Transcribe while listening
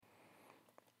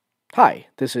Hi,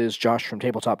 this is Josh from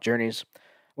Tabletop Journeys. I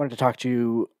wanted to talk to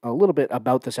you a little bit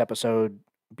about this episode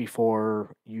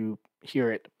before you hear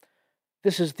it.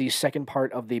 This is the second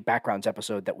part of the backgrounds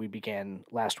episode that we began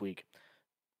last week.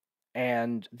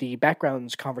 And the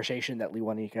backgrounds conversation that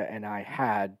Lewanika and I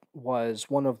had was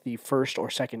one of the first or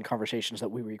second conversations that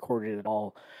we recorded at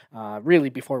all, really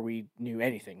before we knew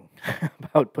anything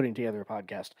about putting together a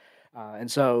podcast. And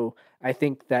so I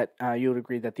think that you would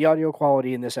agree that the audio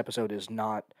quality in this episode is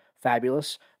not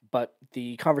fabulous, but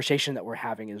the conversation that we're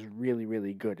having is really,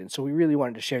 really good. And so we really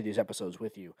wanted to share these episodes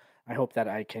with you. I hope that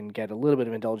I can get a little bit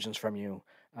of indulgence from you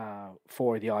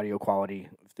for the audio quality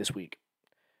this week.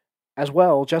 As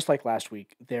well, just like last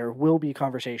week, there will be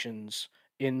conversations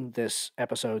in this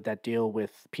episode that deal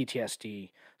with PTSD.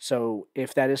 So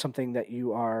if that is something that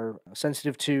you are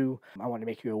sensitive to, I want to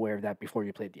make you aware of that before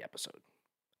you played the episode.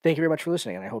 Thank you very much for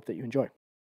listening, and I hope that you enjoy.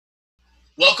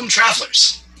 Welcome,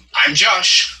 travelers. I'm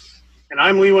Josh. And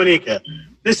I'm Lee Wanika.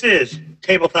 This is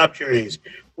Tabletop Journeys,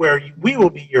 where we will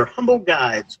be your humble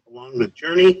guides along the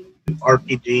journey to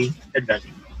RPG adventure.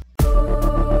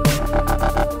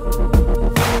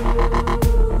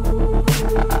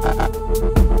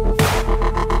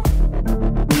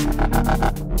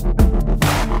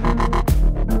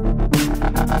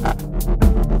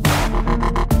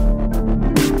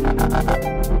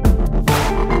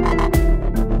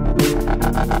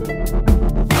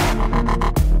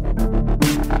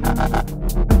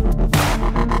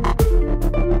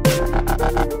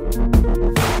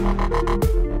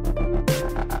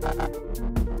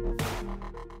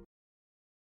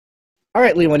 All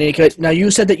right, Lewanika. Now,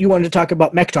 you said that you wanted to talk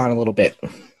about Mekton a little bit.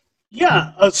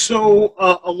 Yeah, so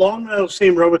along those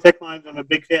same Robotech lines, I'm a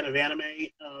big fan of anime,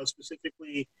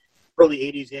 specifically early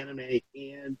 80s anime.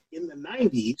 And in the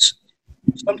 90s,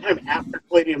 sometime after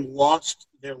Palladium lost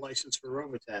their license for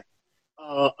Robotech,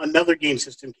 another game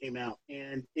system came out.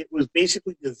 And it was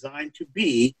basically designed to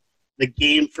be the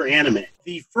game for anime.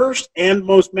 The first and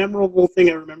most memorable thing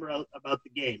I remember about the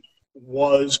game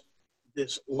was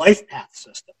this life path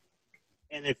system.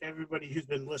 And if everybody who's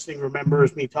been listening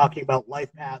remembers me talking about life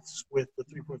paths with the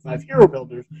 3.5 Hero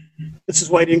Builders, this is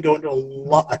why I didn't go into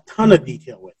a ton of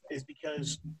detail with it, is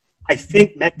because I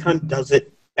think Mekton does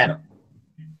it better.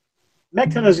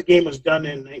 Mekton as a game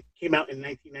came out in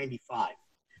 1995,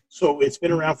 so it's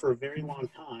been around for a very long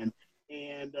time,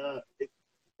 and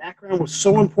background was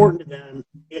so important to them,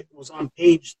 it was on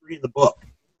page 3 of the book.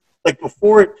 Like,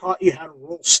 before it taught you how to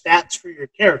roll stats for your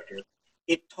character,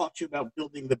 it taught you about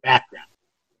building the background.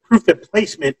 Proof that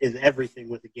placement is everything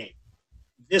with the game.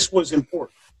 This was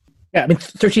important. Yeah, I mean,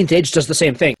 13th Age does the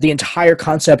same thing. The entire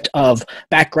concept of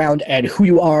background and who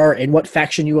you are and what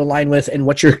faction you align with and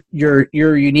what your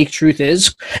unique truth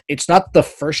is, it's not the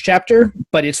first chapter,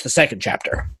 but it's the second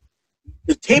chapter.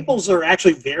 The tables are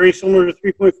actually very similar to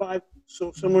 3.5,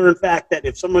 so similar in fact that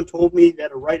if someone told me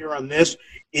that a writer on this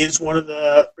is one of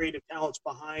the creative talents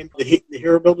behind the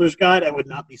Hero Builders Guide, I would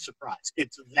not be surprised.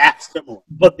 It's that similar.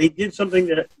 But they did something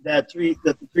that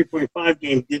the 3.5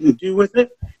 game didn't do with it.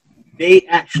 They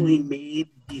actually made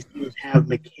these things have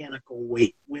mechanical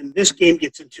weight. When this game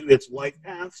gets into its life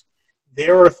paths,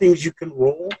 there are things you can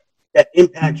roll that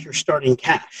impact your starting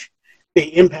cash. They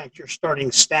impact your starting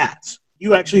stats.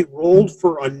 You actually rolled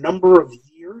for a number of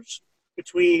years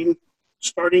between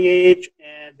starting age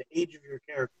and the age of your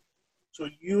character. So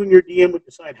you and your DM would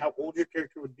decide how old your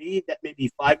character would be. That may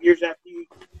be 5 years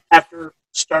after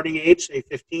starting age, say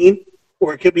 15,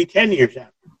 or it could be 10 years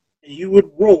after. And you would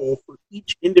roll for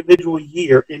each individual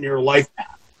year in your life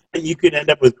path. And you could end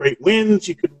up with great wins.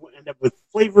 You could end up with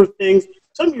flavor things.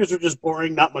 Some years are just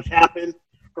boring, not much happened,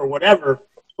 or whatever.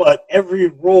 But every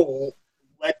roll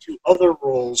led to other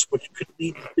rolls, which could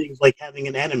lead to things like having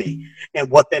an enemy and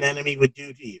what that enemy would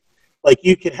do to you. Like,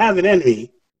 you could have an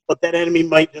enemy, but that enemy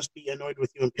might just be annoyed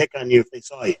with you and pick on you if they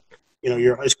saw you. You know,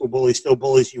 your high school bully still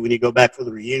bullies you when you go back for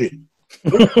the reunion.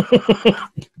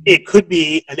 It could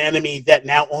be an enemy that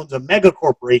now owns a mega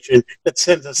corporation that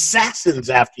sends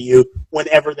assassins after you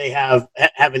whenever they have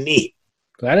a need.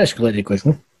 That escalated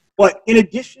quickly. But in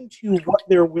addition to what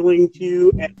they're willing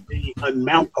to and the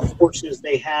amount of forces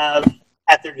they have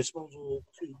at their disposal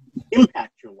to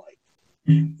impact your life,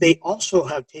 they also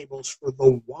have tables for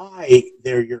the why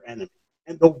they're your enemy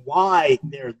and the why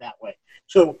they're that way.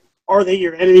 So are they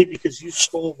your enemy because you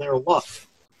stole their love?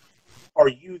 Are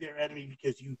you their enemy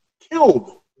because you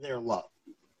killed their love?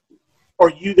 Are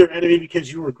you their enemy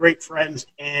because you were great friends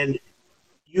and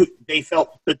they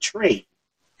felt betrayed?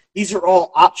 These are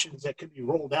all options that can be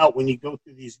rolled out when you go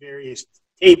through these various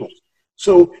tables.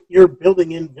 So you're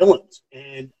building in villains.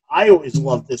 And I always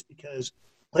love this because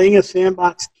playing a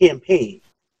sandbox campaign,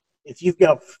 if you've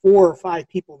got 4 or 5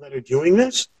 people that are doing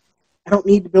this, I don't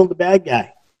need to build a bad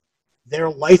guy. Their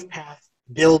life path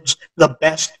builds the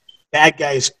best bad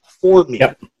guys for me.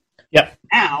 Yep.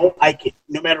 Now, I can,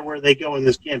 no matter where they go in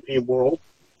this campaign world,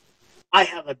 I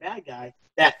have a bad guy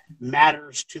that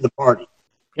matters to the party.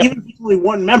 Yep. Even if it's only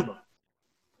one member,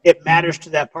 it matters to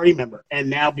that party member. And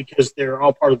now, because they're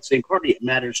all part of the same party, it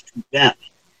matters to them.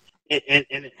 And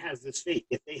it has this fate.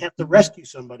 If they have to rescue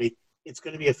somebody, it's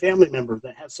going to be a family member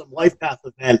that has some life path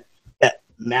event that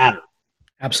matter.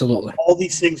 Absolutely. All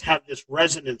these things have this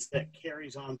resonance that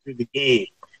carries on through the game,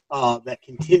 that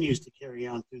continues to carry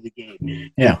on through the game.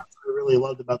 Yeah. That's what I really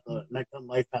loved about the Mechton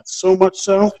life path. So much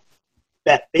so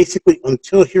that basically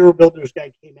until Hero Builder's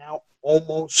Guide came out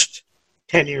almost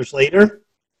 10 years later,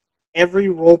 every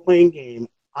role-playing game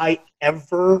I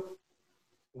ever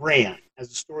ran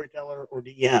as a storyteller or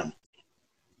DM,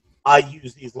 I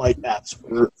use these life paths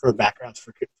for backgrounds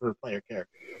for player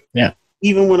characters. Yeah.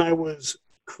 Even when I was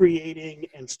creating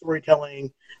and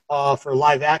storytelling for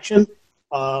live action,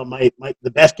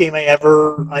 the best game I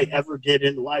ever did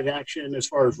in live action as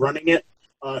far as running it,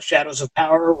 Shadows of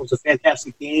Power, was a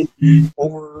fantastic game.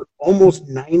 Over almost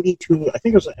 92, I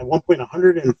think it was at one point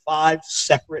 105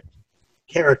 separate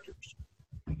characters.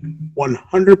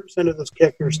 100% of those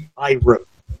characters I wrote.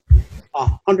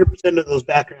 100% of those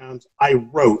backgrounds I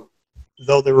wrote,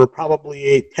 though there were probably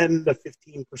a 10 to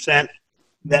 15%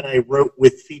 that I wrote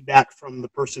with feedback from the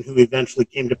person who eventually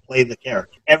came to play the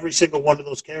character. Every single one of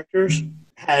those characters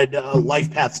had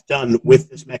life paths done with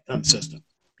this Mechton system.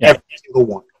 Yeah. Every single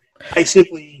one. I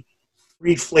simply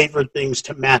reflavored things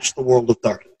to match the World of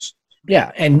Darkness.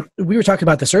 Yeah, and we were talking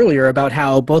about this earlier about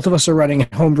how both of us are running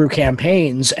homebrew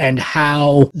campaigns and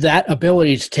how that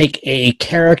ability to take a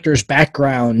character's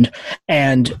background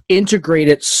and integrate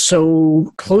it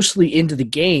so closely into the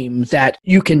game that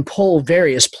you can pull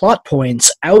various plot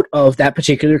points out of that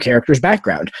particular character's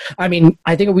background. I mean,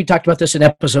 I think we talked about this in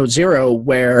episode 0,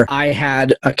 where I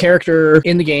had a character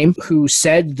in the game who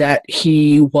said that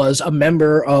he was a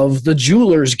member of the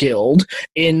Jewelers Guild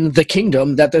in the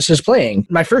kingdom that this is playing.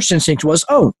 My first instinct was,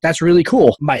 oh, that's really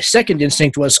cool. My second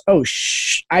instinct was, oh,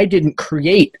 I didn't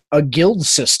create a guild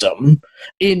system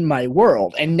in my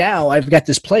world. And now I've got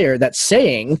this player that's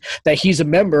saying that he's a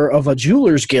member of a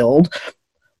jeweler's guild.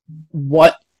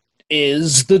 What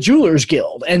is the Jewelers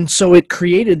Guild? And so it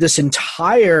created this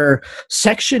entire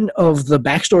section of the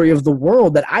backstory of the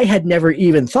world that I had never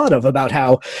even thought of, about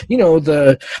how, you know,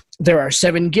 there are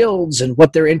 7 guilds and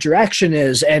what their interaction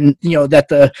is, and you know that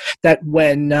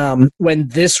when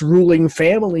this ruling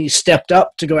family stepped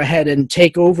up to go ahead and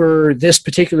take over this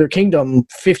particular kingdom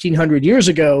 1,500 years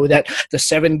ago, that the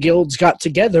 7 guilds got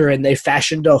together and they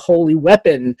fashioned a holy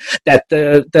weapon that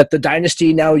the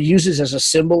dynasty now uses as a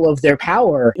symbol of their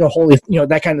power. You know, holy, you know,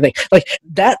 that kind of thing. Like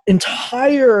that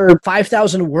entire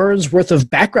 5,000 words worth of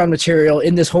background material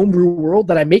in this homebrew world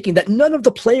that I'm making, that none of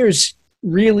the players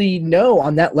really know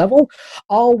on that level,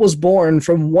 all was born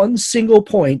from one single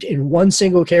point in one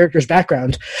single character's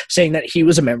background saying that he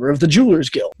was a member of the Jewelers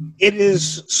Guild. It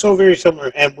is so very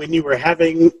similar. And when you had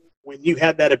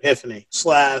that epiphany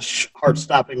 /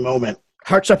 heart-stopping moment.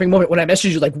 Heart-stopping moment when I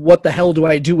messaged you, like, what the hell do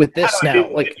I do with this now?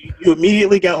 Like, you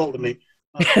immediately got hold of me.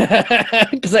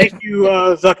 Thank you,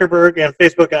 Zuckerberg and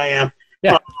Facebook IM.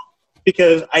 Yeah.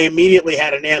 Because I immediately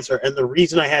had an answer. And the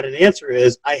reason I had an answer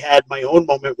is I had my own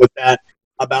moment with that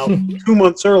about 2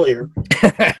 months earlier.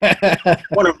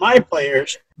 One of my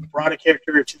players brought a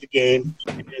character into the game,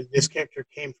 and this character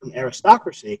came from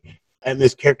aristocracy, and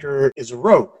this character is a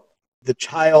rogue, the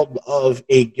child of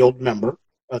a guild member,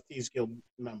 a Thieves Guild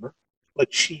member,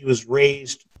 but she was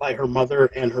raised by her mother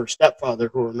and her stepfather,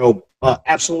 who are noble.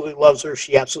 Absolutely loves her.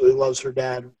 She absolutely loves her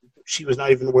dad. She was not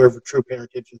even aware of her true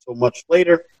parentage until much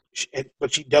later.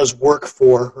 But she does work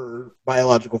for her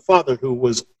biological father, who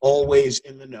was always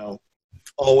in the know,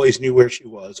 always knew where she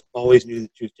was, always knew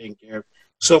that she was taken care of.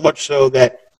 So much so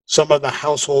that some of the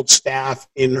household staff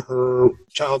in her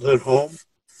childhood home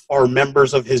are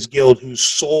members of his guild, whose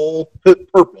sole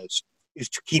purpose is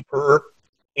to keep her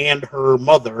and her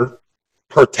mother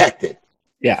protected.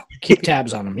 Yeah, keep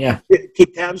tabs on them, yeah.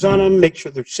 Keep tabs on them, make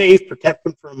sure they're safe, protect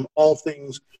them from all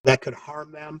things that could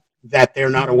harm them that they're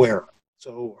not aware of.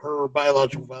 So her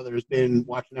biological father has been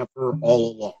watching out for her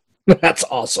all along. That's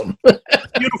awesome.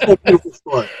 Beautiful, beautiful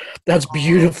story. That's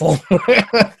beautiful.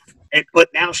 But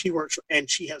now she works, and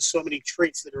she has so many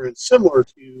traits that are similar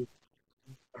to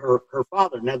her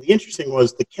father. Now, the interesting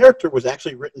was the character was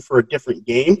actually written for a different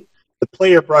game. The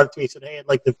player brought it to me and said, hey, I'd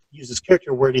like to use this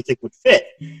character. Where do you think would fit?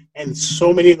 And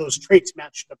so many of those traits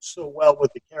matched up so well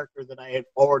with the character that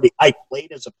I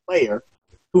played as a player,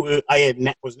 who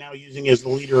was now using as the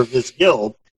leader of this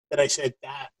guild, that I said,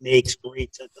 that makes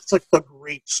great sense. That's like a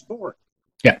great story.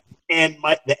 Yeah. And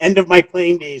the end of my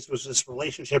playing days was this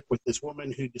relationship with this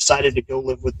woman who decided to go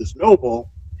live with this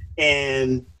noble,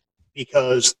 and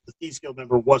because the Thieves Guild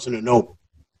member wasn't a noble.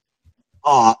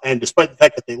 And despite the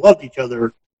fact that they loved each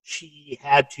other, she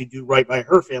had to do right by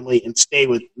her family and stay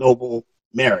with noble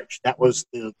marriage. That was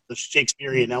the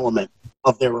Shakespearean element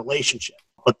of their relationship.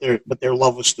 But their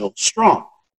love was still strong.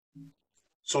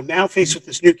 So now faced with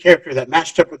this new character that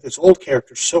matched up with this old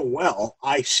character so well,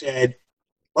 I said,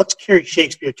 let's carry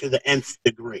Shakespeare to the nth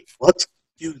degree. Let's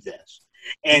do this.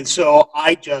 And so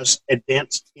I just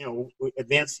advanced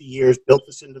the years, built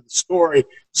this into the story,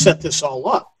 set this all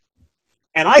up.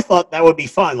 And I thought that would be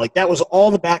fun. Like, that was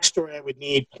all the backstory I would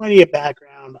need, plenty of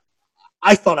background.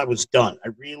 I thought I was done. I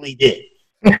really did.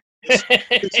 This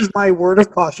is my word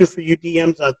of caution for you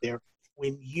DMs out there.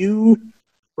 When you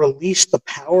release the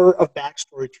power of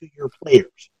backstory to your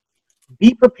players,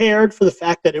 be prepared for the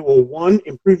fact that it will, one,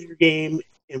 improve your game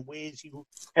in ways you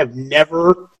have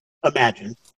never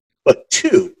imagined, but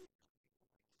two,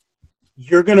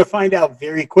 you're going to find out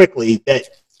very quickly that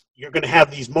you're going to have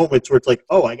these moments where it's like,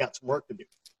 oh, I got some work to do.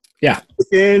 Yeah.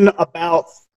 Within about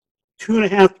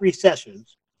 2.5, 3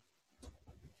 sessions,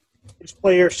 this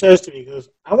player says to me, he goes,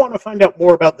 I want to find out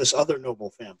more about this other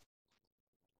noble family.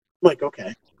 I'm like,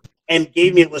 okay. And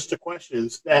gave me a list of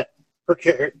questions that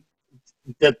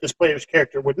this player's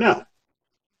character would know.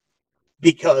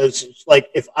 Because it's like,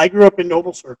 if I grew up in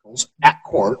noble circles at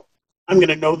court, I'm going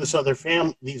to know these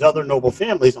other noble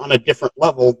families on a different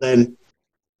level than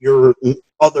your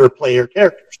other player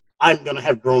characters. I'm going to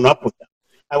have grown up with them.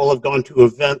 I will have gone to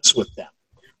events with them.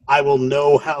 I will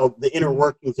know how the inner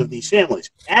workings of these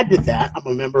families. Add to that, I'm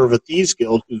a member of a Thieves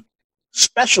Guild who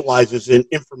specializes in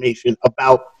information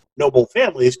about noble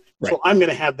families, right. So I'm going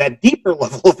to have that deeper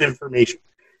level of information.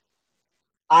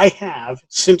 I have,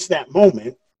 since that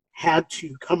moment, had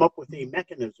to come up with a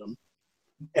mechanism,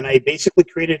 and I basically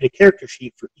created a character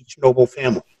sheet for each noble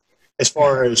family as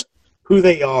far as who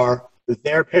they are,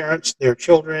 their parents, their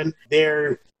children,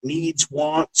 their needs,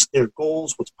 wants, their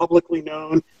goals, what's publicly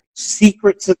known,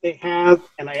 secrets that they have,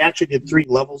 and I actually did 3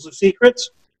 levels of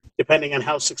secrets, depending on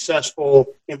how successful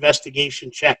investigation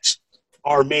checks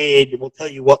are made. It will tell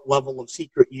you what level of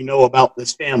secret you know about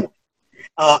this family,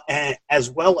 and as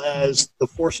well as the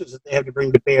forces that they have to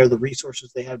bring to bear, the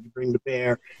resources they have to bring to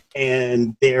bear,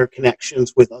 and their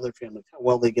connections with other families, how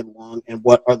well they get along, and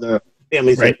what are the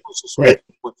families they're closest with,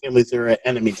 what families they're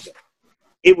enemies with.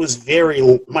 It was very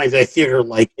Mind's Eye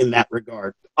Theater-like in that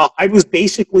regard. I was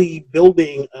basically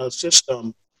building a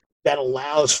system that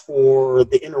allows for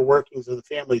the inner workings of the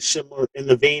family, similar in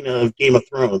the vein of Game of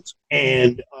Thrones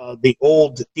and the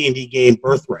old D&D game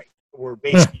Birthright, where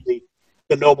basically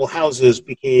the noble houses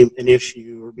became an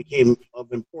issue or became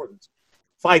of importance.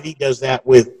 5e does that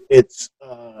with its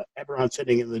Eberron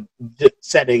setting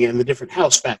and the different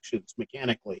house factions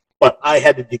mechanically. But I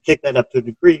had to kick that up to a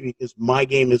degree because my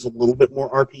game is a little bit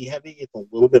more RP heavy. It's a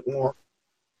little bit more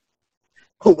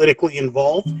politically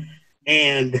involved,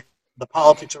 and the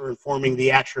politics are informing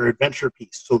the action or adventure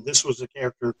piece. So this was a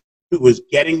character who was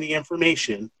getting the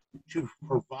information to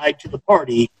provide to the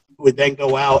party, who would then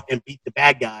go out and beat the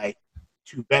bad guy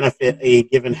to benefit a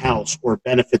given house or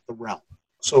benefit the realm.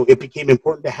 So it became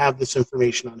important to have this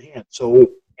information on hand. So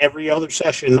every other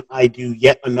session, I do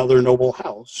yet another noble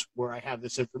house where I have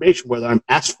this information. Whether I'm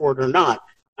asked for it or not,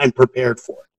 I'm prepared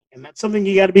for it. And that's something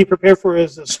you got to be prepared for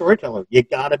as a storyteller. You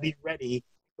got to be ready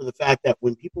for the fact that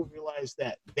when people realize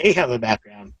that they have a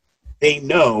background, they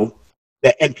know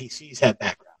that NPCs have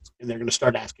backgrounds, and they're going to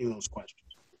start asking those questions.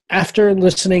 After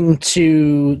listening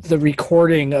to the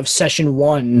recording of session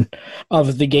 1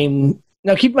 of the game,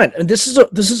 now keep in mind, this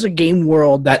is a game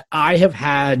world that I have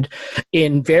had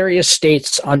in various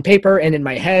states on paper and in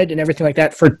my head and everything like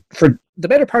that for the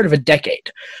better part of a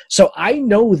decade. So I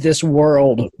know this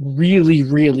world really,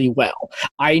 really well.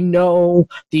 I know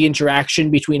the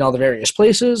interaction between all the various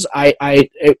places.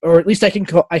 Or at least I can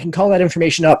call that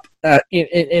information up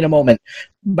in a moment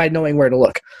by knowing where to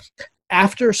look.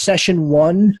 After session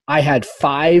 1, I had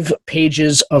 5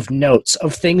 pages of notes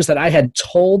of things that I had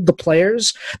told the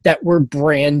players that were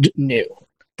brand new.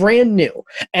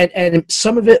 And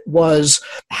some of it was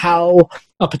how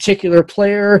a particular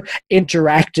player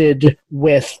interacted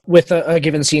with a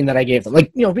given scene that I gave them.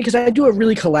 Like, because I do a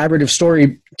really collaborative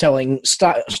storytelling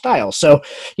style. So,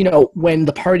 when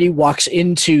the party walks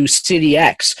into City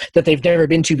X that they've never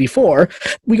been to before,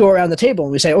 we go around the table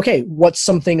and we say, okay, what's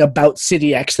something about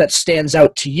City X that stands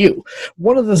out to you?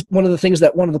 One of the things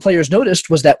that one of the players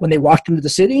noticed was that when they walked into the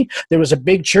city, there was a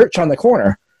big church on the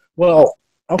corner. Well,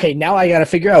 okay, now I got to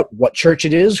figure out what church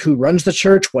it is, who runs the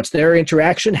church, what's their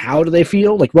interaction, how do they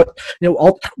feel, like what,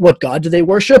 what God do they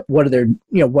worship, what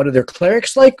are their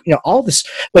clerics like, all this.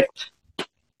 But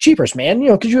cheapers, man,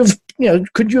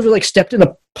 couldn't you have like stepped in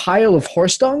a pile of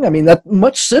horse dung? I mean, that's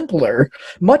much simpler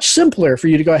for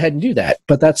you to go ahead and do that.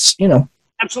 But that's,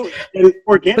 Absolutely. And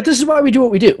organic. But this is why we do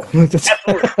what we do.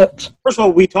 Absolutely. First of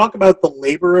all, we talk about the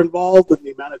labor involved and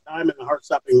the amount of time and the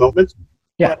heart-stopping moments.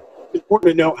 Yeah. But it's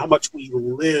important to know how much we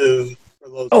live for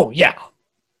those. Oh, yeah.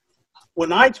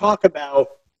 When I talk about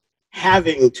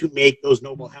having to make those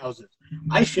noble houses,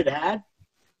 I should add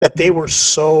that they were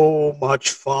so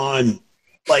much fun.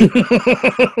 Like,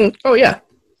 oh, yeah.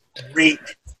 Great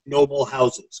noble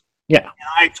houses. Yeah. And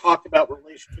I talked about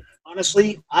relationships.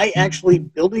 Honestly, I actually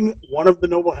building one of the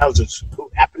noble houses, who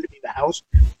happened to be the house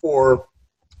for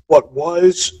what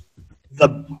was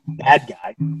the bad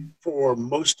guy for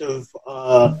most of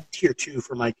Tier 2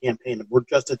 for my campaign. We're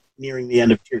just nearing the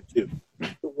end of Tier 2.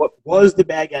 So what was the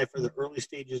bad guy for the early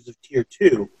stages of Tier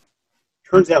 2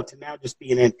 turns out to now just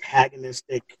be an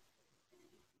antagonistic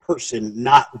person,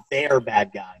 not their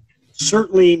bad guy.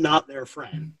 Certainly not their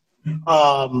friend.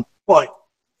 But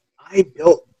I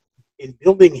built, in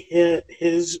building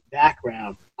his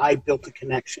background, I built a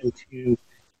connection to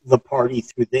the party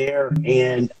through there,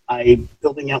 and I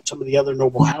building out some of the other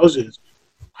noble houses.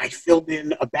 I filled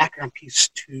in a background piece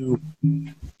to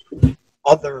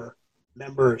other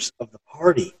members of the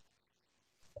party.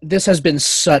 This has been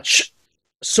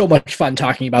so much fun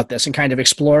talking about this and kind of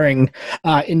exploring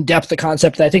in depth the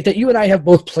concept that I think that you and I have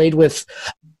both played with.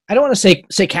 I don't want to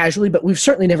say casually, but we've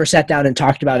certainly never sat down and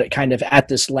talked about it kind of at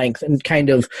this length, and kind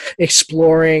of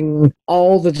exploring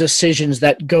all the decisions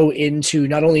that go into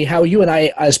not only how you and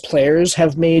I as players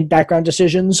have made background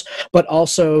decisions, but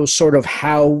also sort of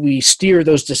how we steer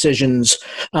those decisions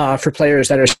for players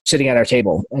that are sitting at our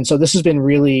table. And so this has been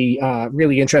really,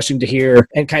 really interesting to hear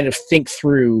and kind of think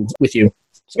through with you.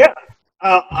 Yeah.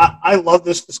 I love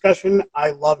this discussion. I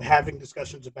love having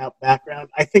discussions about background.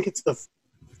 I think it's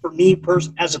for me,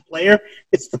 as a player,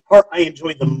 it's the part I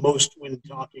enjoy the most when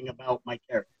talking about my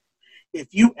character.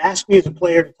 If you ask me as a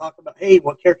player to talk about, hey,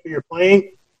 what character you're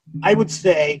playing, I would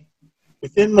say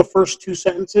within the first 2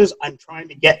 sentences, I'm trying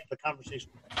to get the conversation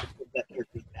with that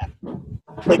character's back.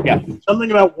 Like,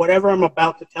 something about whatever I'm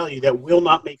about to tell you that will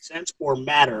not make sense or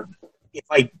matter if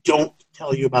I don't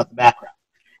tell you about the background.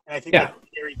 And I think that's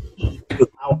very key to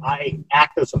how I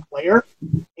act as a player.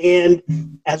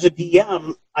 And as a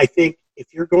DM, I think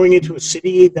if you're going into a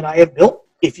city that I have built,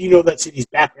 if you know that city's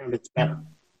background, it's better.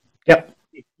 Yep.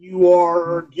 If you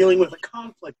are dealing with a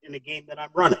conflict in a game that I'm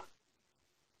running,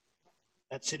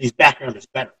 that city's background is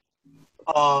better.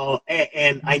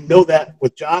 And I know that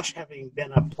with Josh, having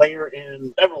been a player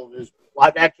in several of his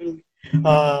live-action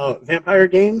vampire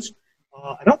games,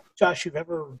 I don't think, Josh, you've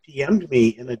ever DM'd me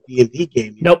in a D&D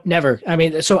game. Nope, never. I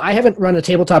mean, so I haven't run a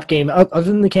tabletop game, other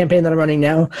than the campaign that I'm running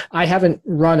now, I haven't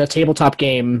run a tabletop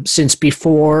game since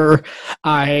before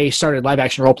I started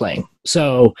live-action role-playing.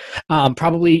 So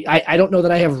probably, I don't know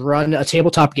that I have run a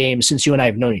tabletop game since you and I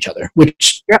have known each other,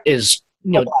 which is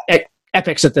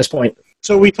epics at this point.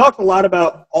 So we talked a lot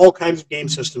about all kinds of game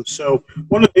systems. So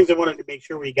one of the things I wanted to make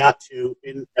sure we got to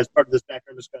as part of this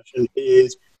background discussion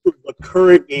is the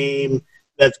current game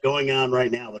that's going on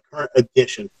right now, the current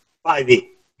edition, 5e.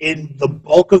 In the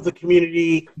bulk of the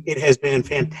community, it has been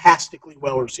fantastically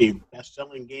well received.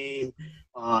 Best-selling game,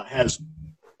 has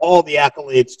all the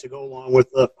accolades to go along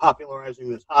with popularizing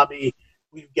this hobby.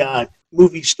 We've got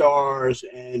movie stars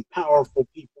and powerful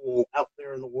people out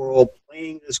there in the world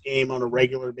playing this game on a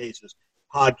regular basis.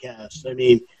 Podcasts. I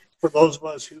mean, for those of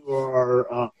us who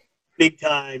are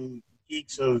big-time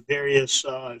geeks of various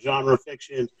genre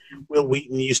fictions, Will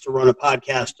Wheaton used to run a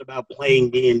podcast about playing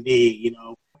D&D. You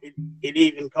know, it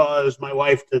even caused my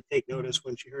wife to take notice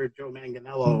when she heard Joe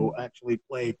Manganiello actually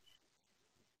played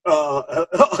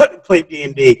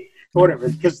D&D or whatever,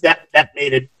 because that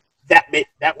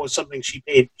was something she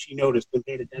noticed and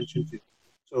paid attention to.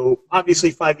 So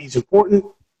obviously 5e is important.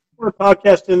 We're a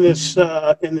podcast in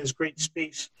this great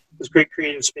space, this great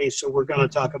creative space, so we're going to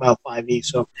talk about 5e.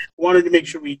 So I wanted to make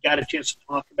sure we got a chance to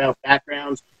talk about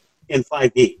backgrounds in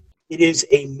 5e. It is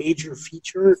a major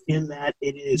feature in that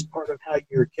it is part of how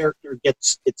your character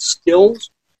gets its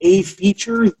skills. A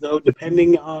feature, though,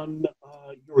 depending on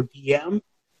your DM,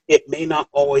 it may not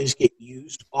always get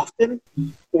used often,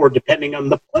 or depending on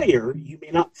the player, you may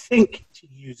not think to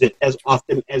use it as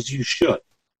often as you should.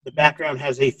 The background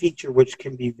has a feature which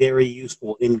can be very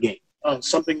useful in-game.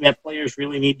 Something that players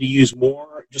really need to use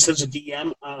more, just as a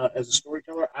DM, as a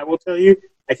storyteller, I will tell you,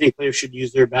 I think players should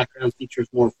use their background features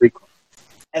more frequently.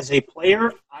 As a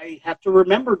player, I have to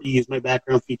remember to use my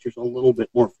background features a little bit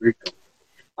more frequently.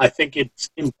 I think it's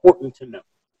important to know.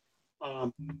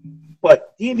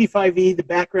 But D&D 5e, the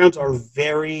backgrounds are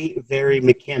very, very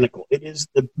mechanical. It is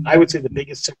I would say the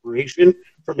biggest separation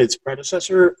from its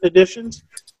predecessor editions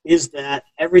is that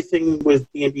everything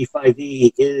with D&D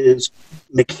 5e is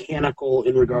mechanical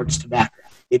in regards to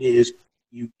background. It is,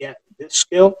 you get this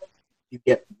skill, you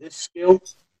get this skill,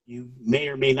 you may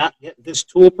or may not get this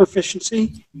tool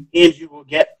proficiency, and you will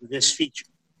get this feature.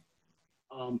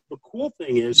 The cool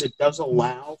thing is it does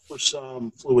allow for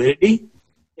some fluidity.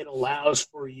 It allows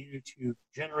for you to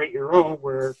generate your own,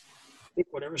 where pick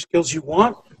whatever skills you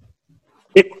want,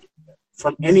 pick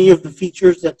from any of the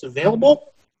features that's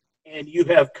available, and you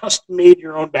have custom made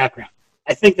your own background.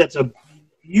 I think that's a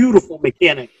beautiful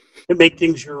mechanic to make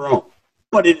things your own.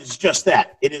 But it is just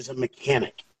that. It is a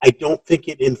mechanic. I don't think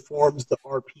it informs the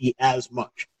RP as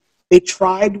much. They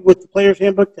tried with the Player's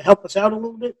Handbook to help us out a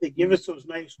little bit. They give us those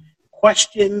nice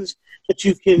questions that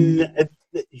you can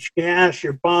ask,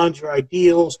 your bonds, your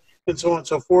ideals, and so on and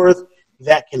so forth,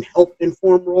 that can help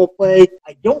inform role play.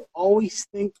 I don't always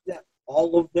think that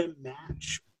all of them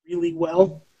match really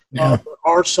well. Yeah. There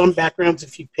are some backgrounds,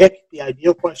 if you pick, the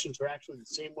ideal questions are actually the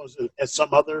same ones as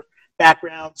some other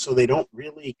backgrounds, so they don't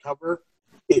really cover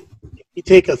it. If you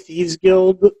take a Thieves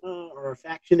Guild or a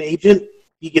faction agent,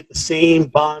 you get the same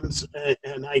bonds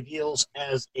and ideals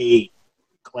as a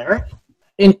cleric.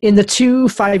 In the 2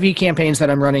 5e campaigns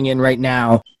that I'm running in right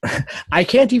now, I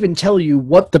can't even tell you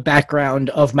what the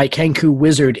background of my Kenku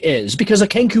Wizard is, because a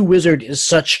Kenku Wizard is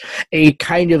such a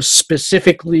kind of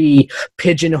specifically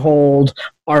pigeonholed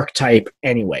archetype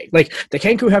anyway. Like, the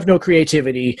Kenku have no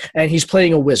creativity, and he's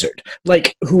playing a wizard,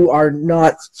 like, who are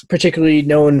not particularly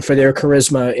known for their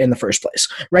charisma in the first place,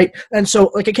 right? And so,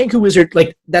 like, a Kenku Wizard,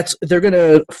 like, they're going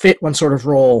to fit one sort of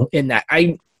role in that.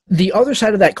 The other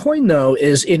side of that coin, though,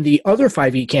 is in the other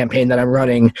 5e campaign that I'm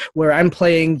running, where I'm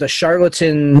playing the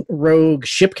charlatan rogue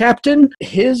ship captain.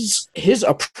 His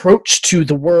approach to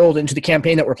the world and to the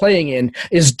campaign that we're playing in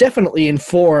is definitely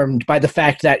informed by the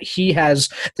fact that he has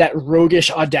that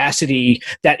roguish audacity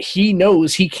that he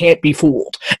knows he can't be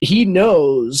fooled. He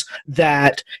knows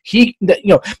that he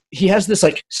has this,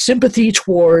 like, sympathy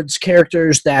towards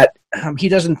characters that he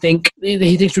thinks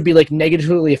would be, like,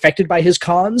 negatively affected by his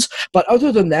cons, but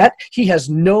other than that, he has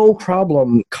no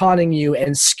problem conning you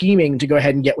and scheming to go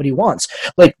ahead and get what he wants.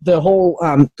 Like, the whole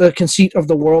the conceit of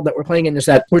the world that we're playing in is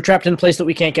that we're trapped in a place that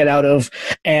we can't get out of,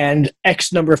 and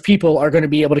X number of people are going to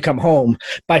be able to come home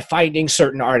by finding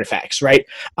certain artifacts, right?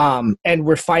 And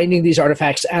we're finding these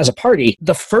artifacts as a party.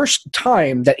 The first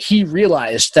time that he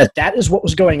realized that is what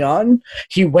was going on,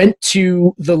 he went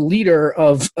to the leader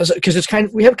of, because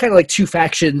we have kind of like 2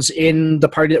 factions in the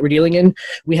party that we're dealing in.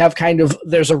 We have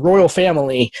there's a royal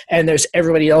family, and there's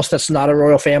everybody else that's not a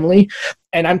royal family,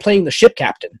 and I'm playing the ship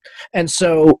captain. And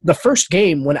so the first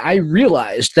game, when I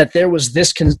realized that there was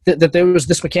this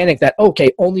mechanic that, okay,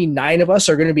 only 9 of us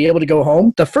are going to be able to go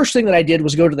home, the first thing that I did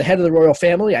was go to the head of the royal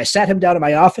family. I sat him down in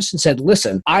my office and said,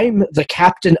 listen, I'm the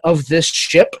captain of this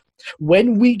ship.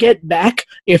 When we get back,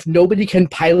 if nobody can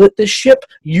pilot this ship,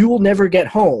 you will never get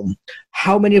home.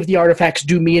 How many of the artifacts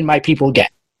do me and my people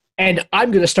get? And I'm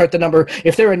going to start the number.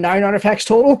 If there are 9 artifacts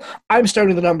total, I'm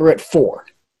starting the number at 4.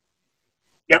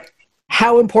 Yep.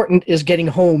 How important is getting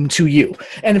home to you?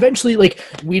 And eventually, like,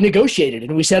 we negotiated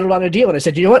and we settled on a deal. And I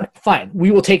said, you know what? Fine. We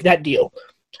will take that deal.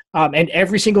 And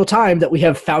every single time that we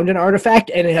have found an artifact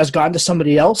and it has gone to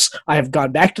somebody else, I have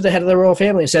gone back to the head of the royal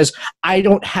family and says, I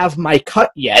don't have my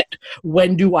cut yet.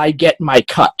 When do I get my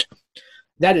cut?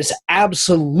 That is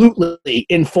absolutely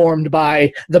informed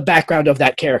by the background of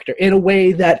that character in a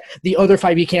way that the other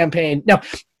 5e campaign... Now,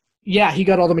 yeah, he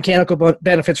got all the mechanical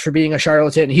benefits for being a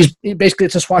charlatan.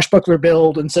 It's a swashbuckler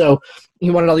build, and so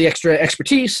he wanted all the extra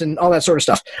expertise and all that sort of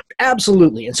stuff.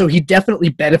 Absolutely. And so he definitely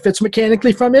benefits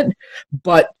mechanically from it,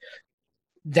 but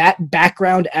that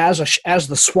background as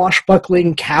the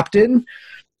swashbuckling captain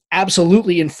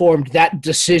absolutely informed that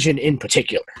decision in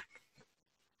particular.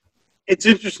 It's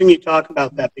interesting you talk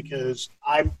about that, because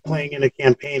I'm playing in a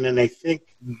campaign, and I think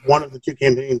one of the 2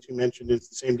 campaigns you mentioned is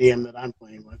the same DM that I'm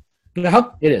playing with.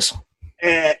 It is.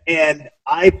 And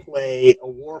I play a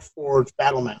Warforged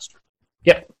Battlemaster.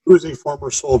 Yep. Who's a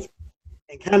former soldier.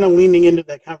 And kind of leaning into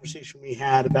that conversation we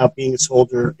had about being a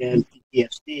soldier and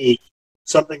PTSD,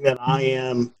 something that I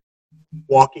am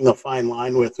walking a fine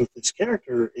line with this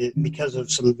character, because of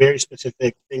some very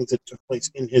specific things that took place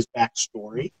in his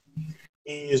backstory,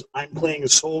 is I'm playing a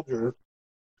soldier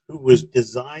who was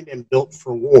designed and built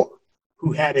for war,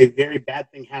 who had a very bad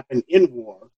thing happen in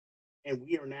war, and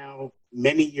we are now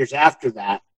many years after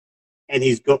that, and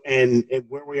and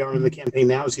where we are in the campaign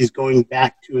now is he's going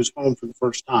back to his home for the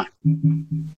first time.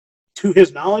 To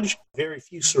his knowledge, very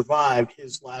few survived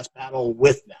his last battle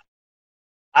with them.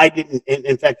 I didn't.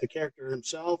 In fact, the character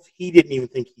himself, he didn't even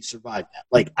think he survived that.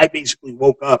 Like, I basically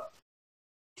woke up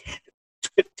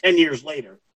 10 years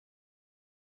later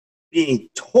being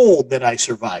told that I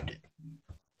survived it.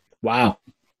 Wow.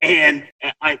 And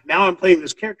now I'm playing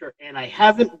this character, and I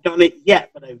haven't done it yet,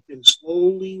 but I've been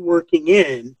slowly working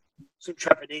in some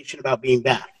trepidation about being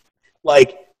back.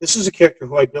 Like, this is a character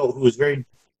who I built who is very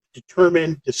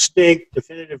determined, distinct,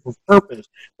 definitive of purpose,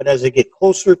 but as I get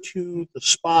closer to the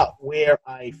spot where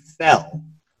I fell,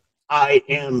 I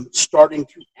am starting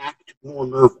to act more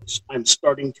nervous. I'm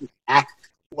starting to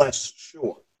act less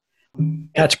sure.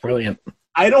 That's brilliant.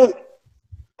 I don't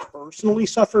personally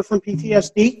suffer from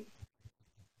PTSD,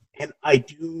 and I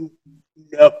do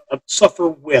suffer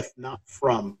with, not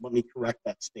from. Let me correct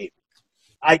that statement.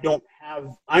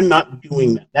 I'm not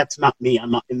doing that. That's not me.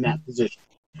 I'm not in that position.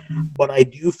 But I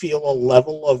do feel a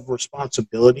level of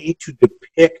responsibility to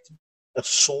depict a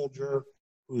soldier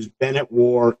who's been at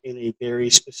war in a very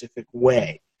specific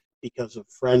way because of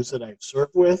friends that I've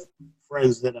served with,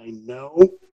 friends that I know,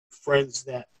 friends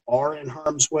that are in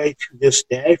harm's way to this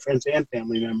day, friends and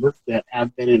family members that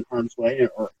have been in harm's way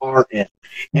or are in.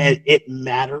 And it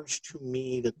matters to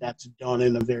me that that's done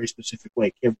in a very specific way.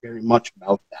 I care very much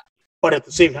about that. But at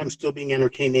the same time, still being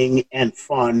entertaining and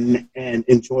fun and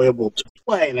enjoyable to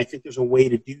play. And I think there's a way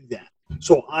to do that.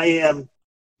 So I am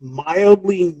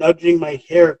mildly nudging my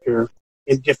character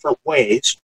in different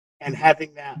ways and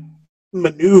having that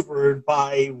maneuvered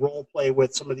by role play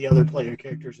with some of the other player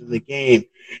characters in the game.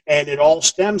 And it all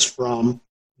stems from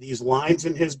these lines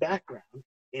in his background.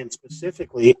 And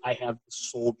specifically, I have the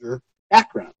soldier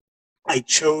background. I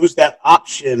chose that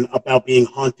option about being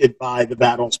haunted by the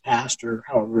battles past, or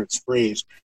however it's phrased,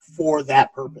 for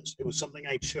that purpose. It was something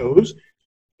I chose,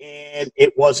 and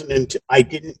it wasn't until I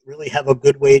didn't really have a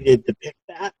good way to depict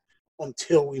that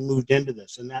until we moved into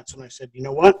this. And that's when I said, you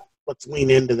know what? Let's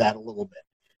lean into that a little bit.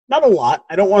 Not a lot.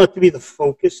 I don't want it to be the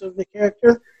focus of the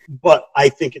character, but I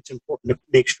think it's important to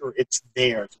make sure it's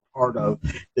there as a part of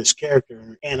this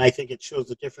character. And I think it shows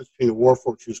the difference between a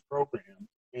Warforged who's programmed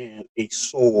and a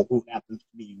soul who happens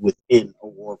to be within a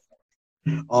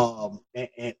Warforged.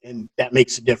 And that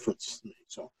makes a difference to me.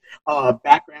 So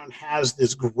background has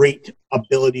this great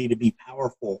ability to be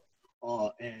powerful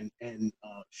and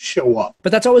show up.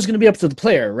 But that's always going to be up to the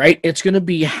player, right? It's going to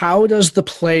be, how does the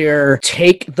player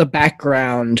take the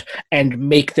background and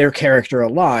make their character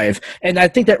alive? And I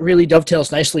think that really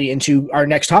dovetails nicely into our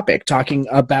next topic, talking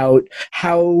about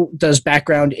how does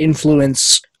background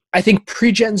influence. I think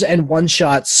pre-gens and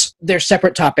one-shots, they're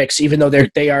separate topics, even though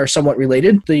they are somewhat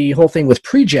related. The whole thing with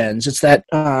pre-gens, it's that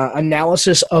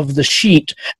analysis of the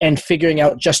sheet and figuring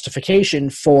out justification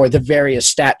for the various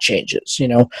stat changes. You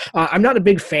know, I'm not a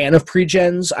big fan of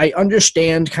pre-gens. I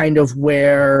understand kind of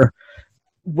where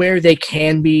they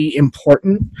can be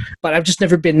important, but I've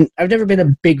never been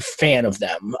a big fan of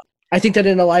them. I think that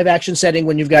in a live action setting,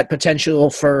 when you've got potential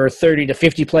for 30 to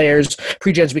 50 players,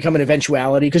 pre-gens become an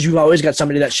eventuality because you've always got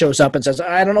somebody that shows up and says,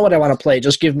 I don't know what I want to play,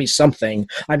 just give me something.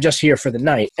 I'm just here for the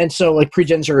night. And so like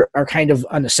pre-gens are kind of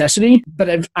a necessity,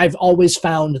 but I've always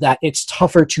found that it's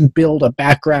tougher to build a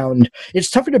background. It's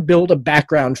tougher to build a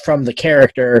background from the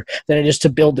character than it is to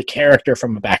build the character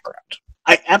from a background.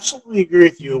 I absolutely agree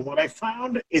with you. And what I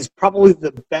found is probably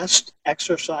the best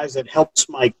exercise that helps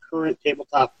my current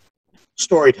tabletop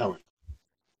storytelling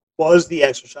was the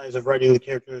exercise of writing the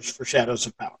characters for Shadows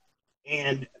of Power.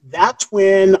 And that's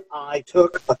when I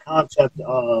took a concept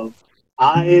of,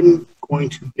 I'm going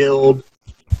to build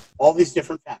all these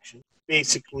different factions,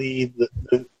 basically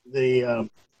the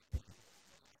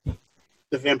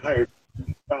vampire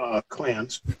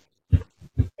clans,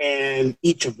 and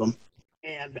each of them,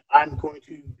 and I'm going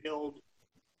to build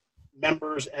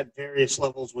members at various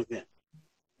levels within.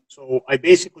 So I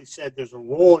basically said there's a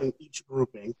role in each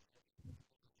grouping.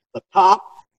 The top,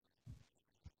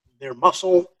 their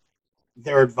muscle,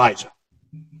 their advisor.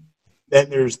 Then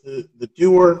there's the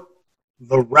doer,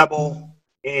 the rebel,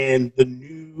 and the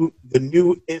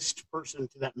newest person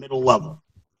to that middle level.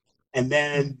 And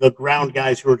then the ground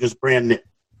guys who are just brand new.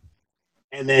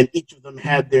 And then each of them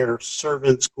had their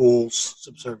servant schools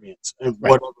subservience and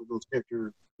whatever those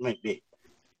characters might be.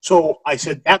 So I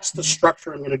said, that's the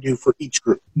structure I'm going to do for each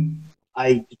group.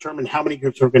 I determined how many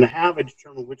groups we're going to have. I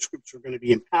determined which groups are going to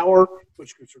be in power,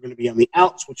 which groups are going to be on the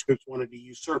outs, which groups wanted to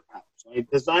usurp power. So I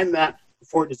designed that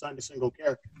before I designed a single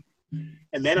character.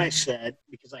 And then I said,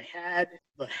 because I had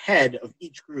the head of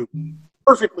each group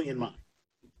perfectly in mind.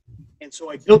 And so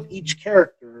I built each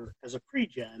character as a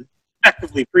pre-gen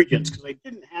effectively pre-gens because I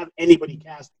didn't have anybody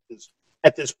cast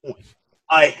at this point.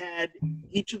 I had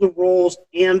each of the roles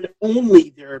and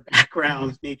only their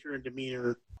backgrounds, nature, and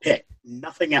demeanor picked,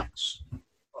 nothing else.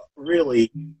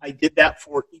 Really, I did that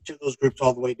for each of those groups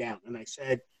all the way down. And I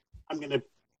said, I'm going to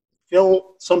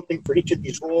fill something for each of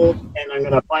these roles, and I'm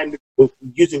going to find,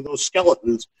 using those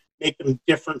skeletons, make them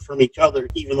different from each other,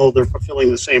 even though they're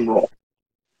fulfilling the same role.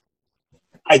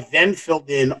 I then filled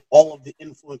in all of the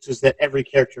influences that every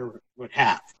character would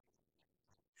have.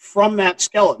 From that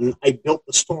skeleton, I built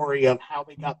the story of how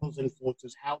they got those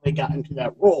influences, how they got into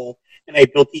that role, and I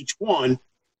built each one,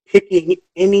 picking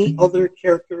any other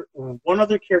character or one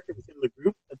other character within the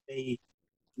group that they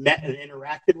met and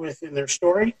interacted with in their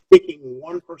story, picking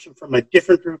one person from a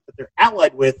different group that they're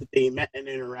allied with that they met and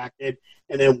interacted,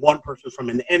 and then one person from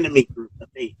an enemy group that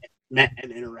they met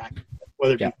and interacted with,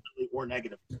 whether it be positive or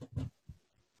negative.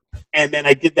 And then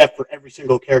I did that for every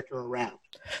single character around.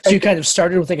 So you kind of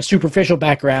started with like a superficial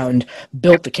background,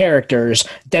 built the characters,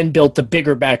 then built the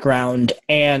bigger background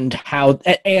and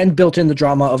built in the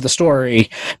drama of the story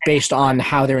based on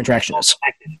how their interaction is.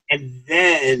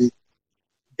 And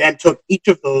then took each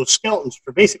of those skeletons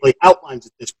for basically outlines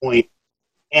at this point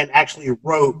and actually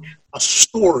wrote a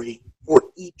story for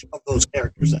each of those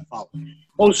characters that followed.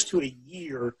 Close to a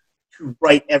year to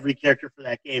write every character for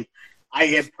that game. I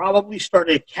had probably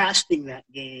started casting that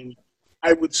game,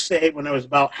 I would say, when I was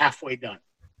about halfway done.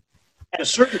 At a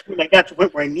certain point, I got to the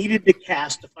point where I needed to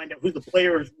cast to find out who the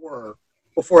players were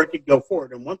before I could go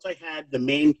forward. And once I had the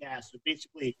main cast,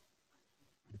 basically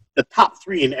the top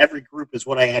three in every group is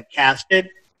what I had casted,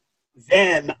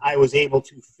 then I was able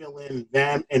to fill in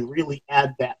them and really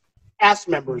add that cast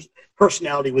member's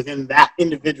personality within that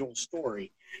individual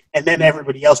story. And then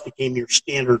everybody else became your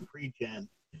standard pre-gen.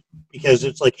 Because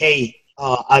it's like, hey,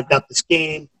 I've got this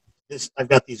game, I've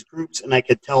got these groups, and I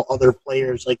could tell other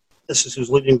players, like, this is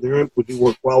who's leading the group. Would you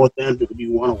work well with them? Would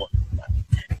you want to work with them?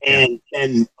 And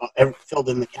then filled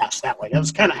in the cast that way. That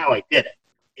was kind of how I did it.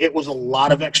 It was a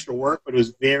lot of extra work, but it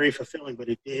was very fulfilling. But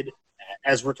it did,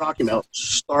 as we're talking about,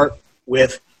 start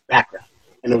with background.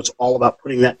 And it was all about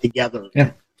putting that together.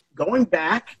 Yeah. Going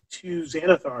back to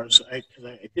Xanathar's, because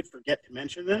I did forget to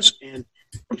mention this, and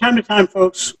from time to time,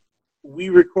 folks, we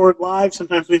record live.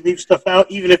 Sometimes we leave stuff out,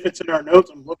 even if it's in our notes.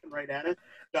 I'm looking right at it.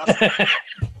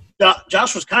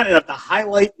 Josh was kind enough to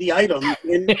highlight the item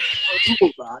in our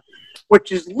Google Doc,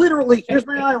 which is literally, here's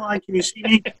my eye line. Can you see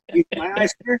me? My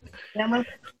eyes here? Camera?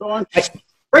 Go on.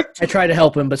 I try to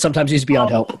help him, but sometimes he's beyond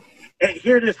help.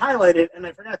 Here it is highlighted, and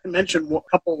I forgot to mention a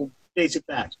couple basic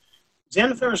facts.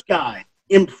 Xanathar's Guide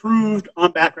improved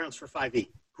on backgrounds for 5e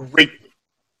greatly.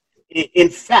 In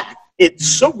fact, it's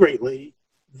so greatly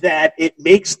that it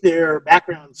makes their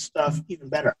background stuff even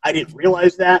better. I didn't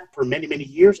realize that for many, many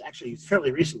years. Actually,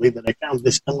 fairly recently that I found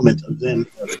this element of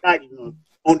Xanathar's Guide, even though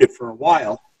I owned it for a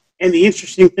while. And the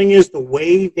interesting thing is the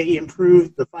way they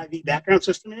improved the 5e background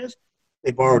system is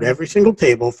they borrowed every single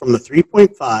table from the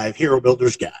 3.5 Hero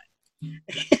Builder's Guide.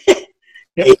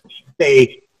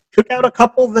 They took out a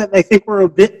couple that I think were a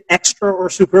bit extra or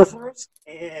superfluous,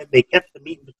 and they kept the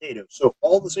meat and potatoes. So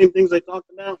all the same things I talked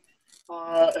about,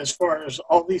 as far as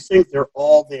all these things, they're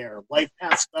all there. Life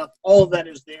path stuff, all of that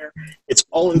is there. It's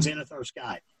all in Xanathar's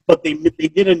Guide. But they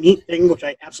did a neat thing, which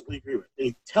I absolutely agree with.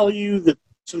 They tell you that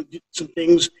some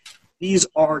things, these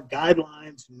are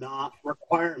guidelines, not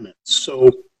requirements. So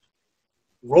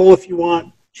roll if you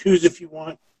want, choose if you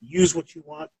want, use what you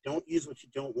want, don't use what you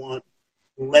don't want.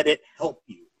 Let it help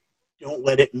you. Don't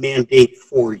let it mandate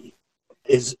for you,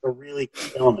 is a really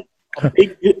key element. A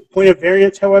big point of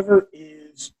variance, however,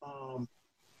 is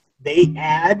they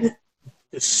add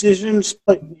decisions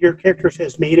your characters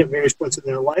has made at various points in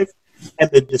their life, and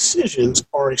the decisions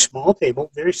are a small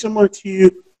table, very similar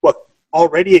to what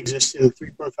already exists in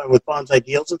 3.5 with Bond's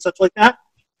Ideals and such like that,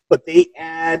 but they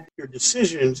add your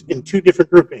decisions in two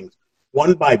different groupings.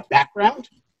 One by background,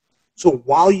 so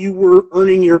while you were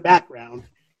earning your background,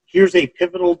 here's a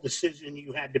pivotal decision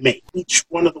you had to make. Each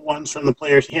one of the ones from the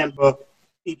player's handbook,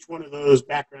 each one of those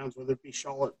backgrounds, whether it be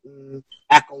Charlatan,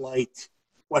 Acolyte,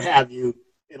 what have you,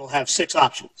 it'll have 6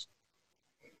 options.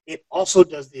 It also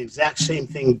does the exact same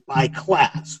thing by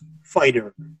class,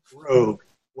 fighter, rogue,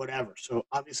 whatever. So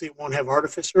obviously it won't have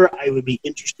Artificer. I would be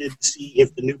interested to see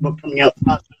if the new book coming out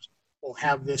will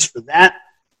have this for that.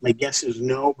 My guess is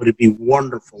no, but it'd be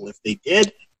wonderful if they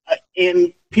did.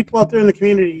 And people out there in the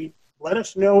community, let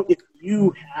us know if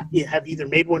you have either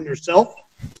made one yourself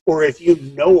or if you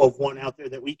know of one out there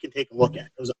that we can take a look at.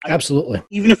 Absolutely.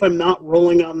 Even if I'm not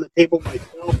rolling on the table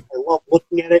myself, I love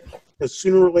looking at it because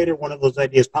sooner or later one of those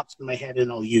ideas pops in my head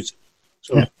and I'll use it.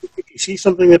 So if you see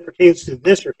something that pertains to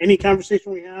this or any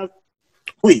conversation we have,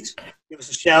 please give us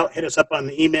a shout, hit us up on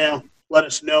the email, let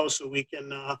us know so we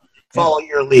can follow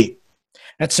your lead.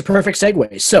 That's the perfect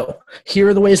segue. So here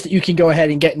are the ways that you can go ahead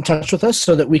and get in touch with us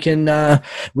so that we can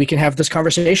have this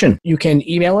conversation. You can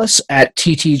email us at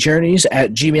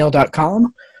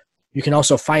ttjourneys@gmail.com. You can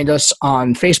also find us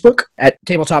on Facebook at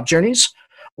Tabletop Journeys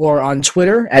or on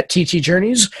Twitter at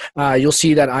ttjourneys. You'll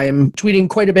see that I am tweeting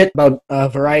quite a bit about a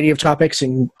variety of topics,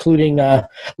 including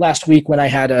last week when I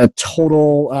had a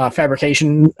total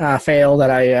fabrication fail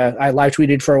that I live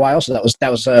tweeted for a while. So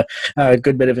that was a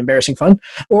good bit of embarrassing fun.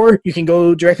 Or you can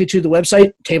go directly to the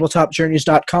website,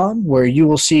 tabletopjourneys.com, where you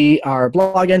will see our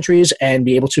blog entries and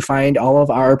be able to find all of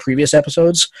our previous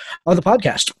episodes of the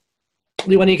podcast.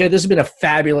 Lewanika, this has been a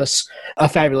fabulous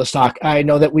talk. I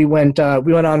know that we went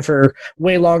on for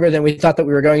way longer than we thought that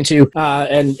we were going to,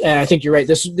 and I think you're right.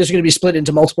 This is going to be split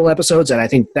into multiple episodes, and I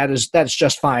think that's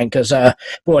just fine because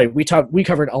boy, we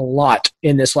covered a lot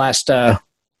in this last chunk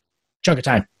of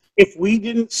time. If we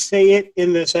didn't say it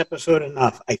in this episode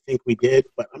enough, I think we did,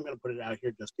 but I'm going to put it out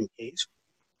here just in case.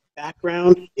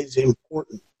 Background is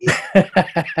important.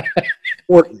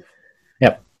 Important.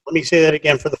 Yep. Let me say that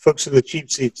again for the folks in the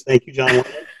cheap seats. Thank you, John.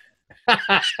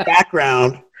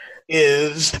 Background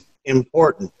is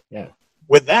important. Yeah.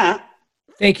 With that,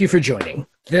 thank you for joining.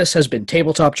 This has been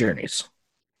Tabletop Journeys.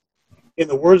 In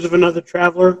the words of another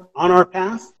traveler on our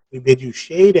path, we bid you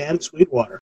shade and sweet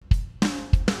water.